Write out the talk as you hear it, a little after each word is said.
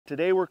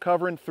Today we're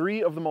covering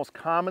 3 of the most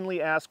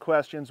commonly asked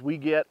questions we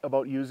get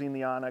about using the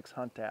onX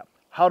Hunt app.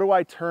 How do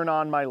I turn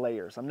on my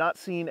layers? I'm not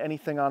seeing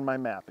anything on my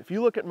map. If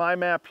you look at my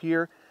map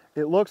here,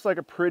 it looks like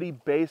a pretty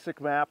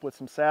basic map with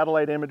some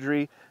satellite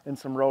imagery and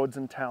some roads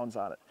and towns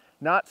on it.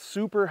 Not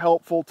super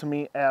helpful to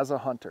me as a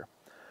hunter.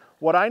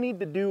 What I need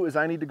to do is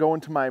I need to go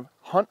into my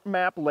Hunt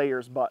Map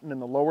Layers button in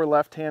the lower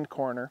left-hand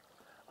corner.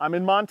 I'm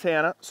in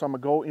Montana, so I'm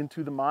gonna go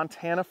into the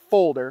Montana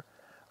folder.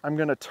 I'm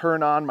gonna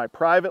turn on my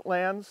private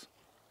lands,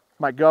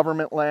 my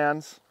government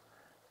lands,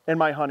 and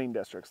my hunting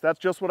districts. That's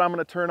just what I'm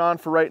gonna turn on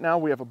for right now.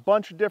 We have a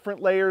bunch of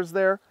different layers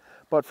there,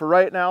 but for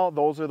right now,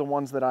 those are the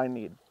ones that I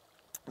need.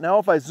 Now,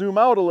 if I zoom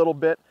out a little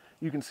bit,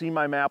 you can see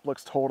my map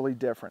looks totally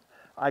different.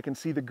 I can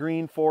see the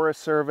green Forest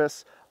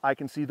Service, I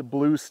can see the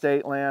blue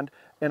state land,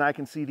 and I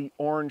can see the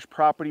orange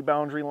property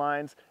boundary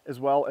lines, as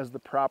well as the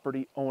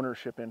property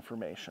ownership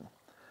information.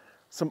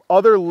 Some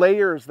other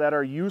layers that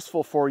are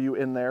useful for you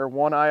in there,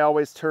 one I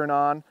always turn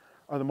on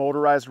are the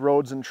motorized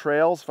roads and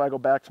trails. If I go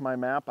back to my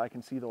map, I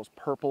can see those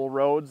purple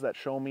roads that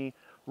show me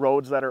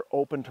roads that are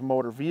open to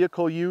motor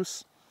vehicle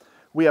use.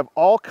 We have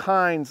all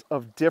kinds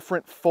of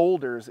different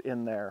folders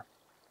in there.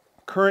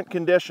 Current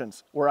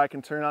conditions, where I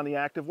can turn on the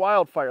active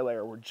wildfire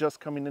layer. We're just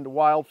coming into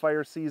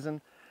wildfire season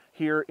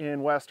here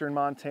in western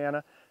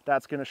Montana.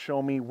 That's going to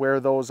show me where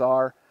those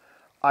are.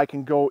 I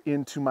can go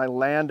into my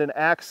land and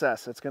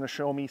access. It's going to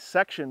show me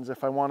sections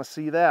if I want to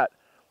see that.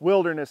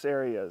 Wilderness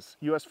areas,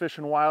 U.S. Fish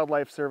and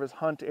Wildlife Service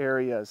hunt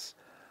areas.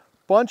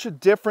 Bunch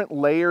of different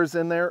layers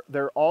in there.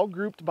 They're all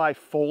grouped by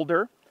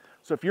folder.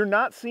 So if you're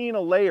not seeing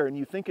a layer and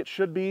you think it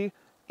should be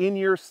in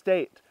your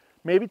state,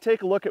 maybe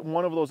take a look at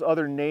one of those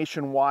other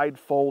nationwide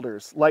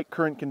folders like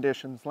current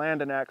conditions,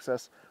 land and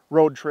access,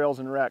 road, trails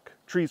and rec,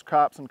 trees,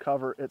 crops and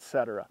cover,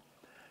 etc.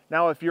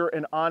 Now, if you're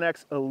an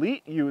onX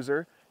Elite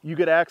user, you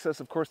get access,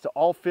 of course, to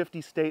all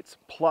 50 states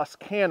plus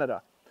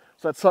Canada.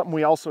 So that's something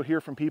we also hear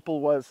from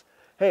people was,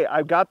 hey,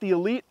 I've got the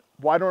Elite,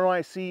 why don't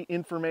I see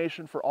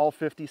information for all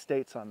 50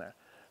 states on there?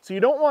 So you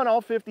don't want all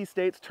 50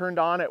 states turned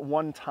on at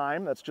one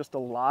time. That's just a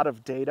lot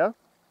of data.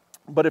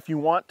 But if you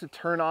want to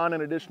turn on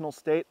an additional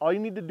state, all you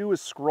need to do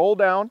is scroll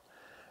down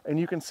and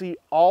you can see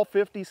all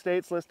 50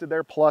 states listed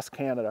there plus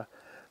Canada.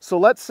 So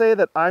let's say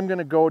that I'm going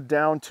to go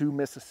down to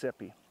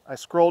Mississippi. I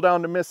scroll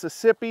down to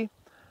Mississippi.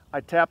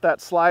 I tap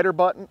that slider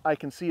button. I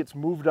can see it's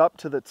moved up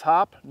to the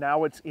top.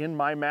 Now it's in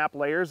my map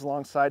layers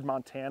alongside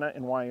Montana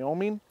and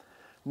Wyoming.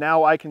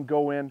 Now I can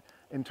go in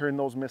and turn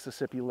those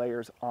Mississippi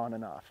layers on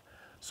and off.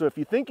 So if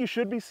you think you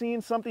should be seeing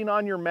something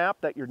on your map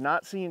that you're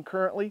not seeing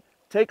currently,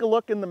 take a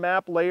look in the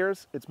map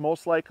layers. It's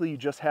most likely you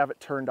just have it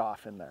turned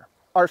off in there.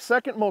 Our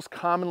second most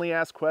commonly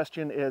asked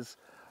question is,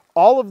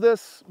 all of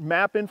this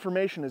map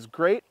information is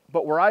great,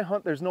 but where I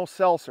hunt, there's no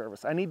cell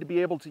service. I need to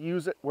be able to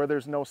use it where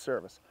there's no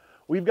service.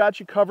 We've got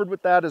you covered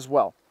with that as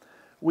well.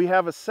 We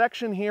have a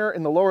section here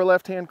in the lower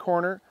left-hand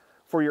corner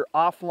for your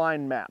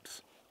offline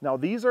maps. Now,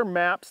 these are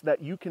maps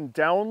that you can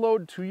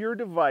download to your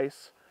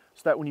device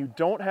so that when you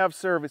don't have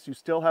service, you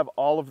still have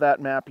all of that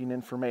mapping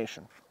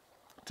information.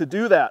 To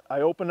do that,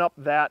 I open up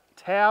that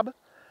tab,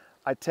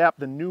 I tap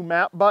the new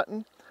map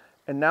button,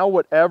 and now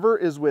whatever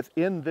is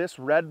within this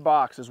red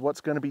box is what's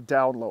going to be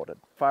downloaded.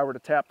 If I were to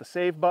tap the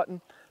save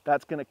button,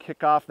 that's going to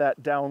kick off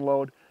that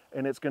download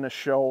and it's going to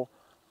show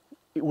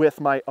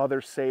with my other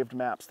saved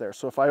maps there.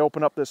 So if I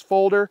open up this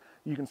folder,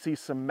 you can see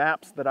some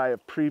maps that I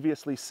have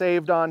previously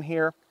saved on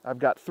here. I've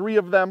got 3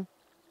 of them.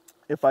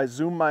 If I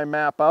zoom my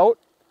map out,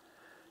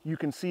 you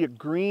can see a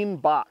green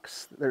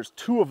box. There's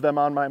 2 of them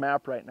on my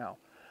map right now.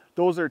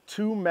 Those are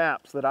 2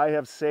 maps that I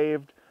have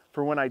saved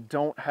for when I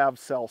don't have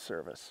cell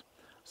service.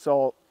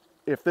 So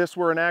if this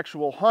were an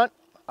actual hunt,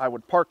 I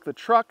would park the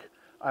truck,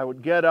 I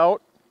would get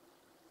out,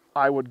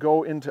 I would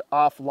go into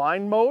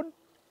offline mode,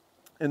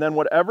 and then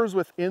whatever's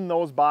within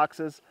those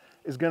boxes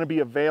is going to be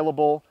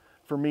available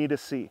for me to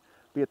see.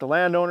 Be it the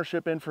land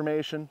ownership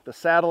information, the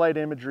satellite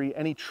imagery,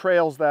 any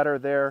trails that are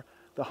there,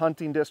 the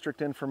hunting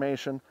district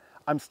information.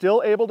 I'm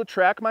still able to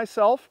track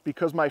myself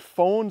because my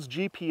phone's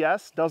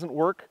GPS doesn't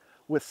work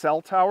with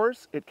cell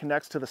towers. It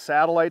connects to the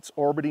satellites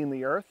orbiting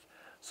the Earth.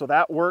 So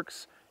that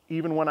works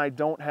even when I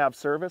don't have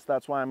service.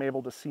 That's why I'm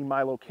able to see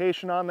my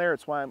location on there.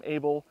 It's why I'm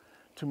able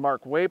to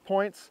mark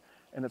waypoints.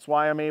 And it's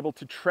why I'm able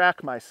to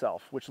track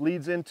myself, which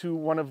leads into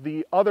one of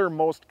the other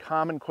most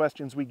common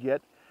questions we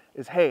get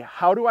is, hey,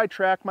 how do I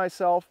track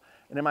myself?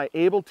 And am I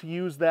able to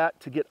use that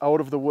to get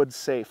out of the woods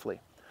safely?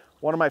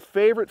 One of my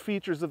favorite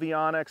features of the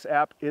onX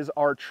app is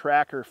our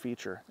tracker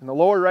feature. In the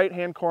lower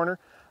right-hand corner,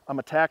 I'm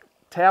gonna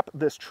tap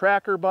this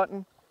tracker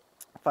button.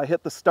 If I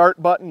hit the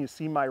start button, you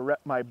see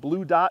my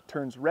blue dot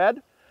turns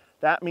red.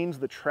 That means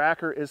the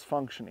tracker is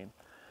functioning.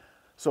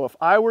 So if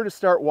I were to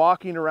start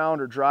walking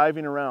around or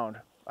driving around,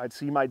 I'd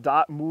see my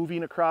dot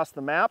moving across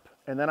the map,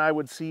 and then I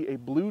would see a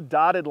blue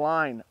dotted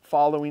line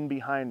following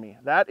behind me.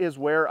 That is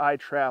where I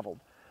traveled.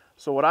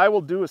 So what I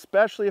will do,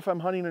 especially if I'm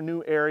hunting a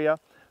new area,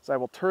 is I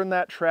will turn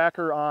that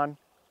tracker on.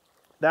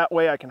 That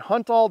way I can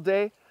hunt all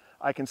day,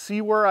 I can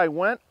see where I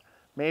went,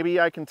 maybe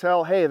I can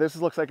tell, hey, this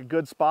looks like a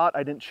good spot,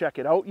 I didn't check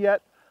it out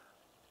yet.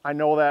 I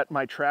know that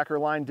my tracker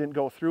line didn't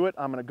go through it.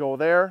 I'm gonna go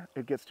there.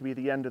 It gets to be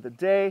the end of the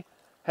day.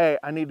 Hey,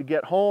 I need to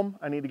get home.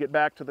 I need to get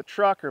back to the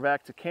truck or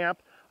back to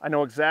camp. I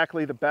know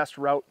exactly the best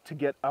route to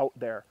get out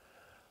there.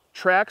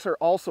 Tracks are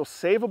also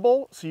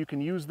savable, so you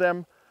can use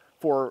them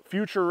for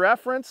future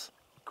reference.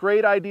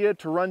 Great idea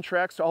to run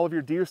tracks to all of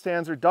your deer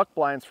stands or duck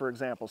blinds, for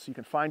example, so you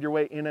can find your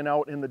way in and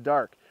out in the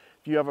dark.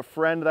 If you have a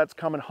friend that's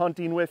coming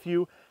hunting with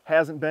you,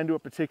 hasn't been to a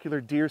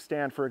particular deer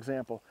stand, for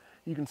example,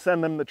 you can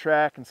send them the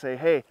track and say,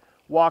 hey,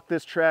 walk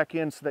this track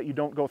in so that you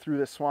don't go through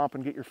this swamp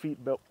and get your feet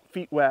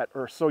wet,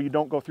 or so you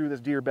don't go through this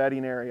deer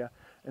bedding area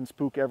and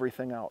spook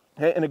everything out.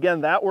 Okay, and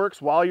again, that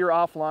works while you're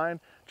offline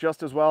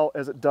just as well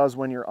as it does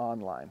when you're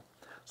online.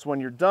 So when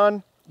you're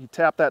done, you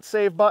tap that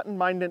save button.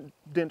 Mine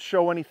didn't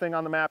show anything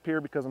on the map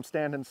here because I'm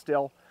standing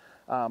still,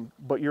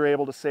 but you're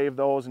able to save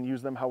those and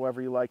use them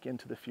however you like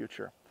into the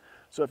future.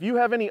 So if you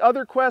have any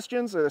other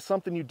questions or there's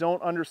something you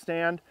don't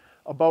understand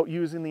about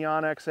using the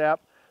onX app,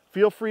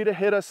 feel free to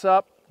hit us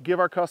up, give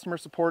our customer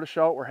support a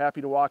shout. We're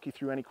happy to walk you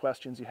through any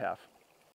questions you have.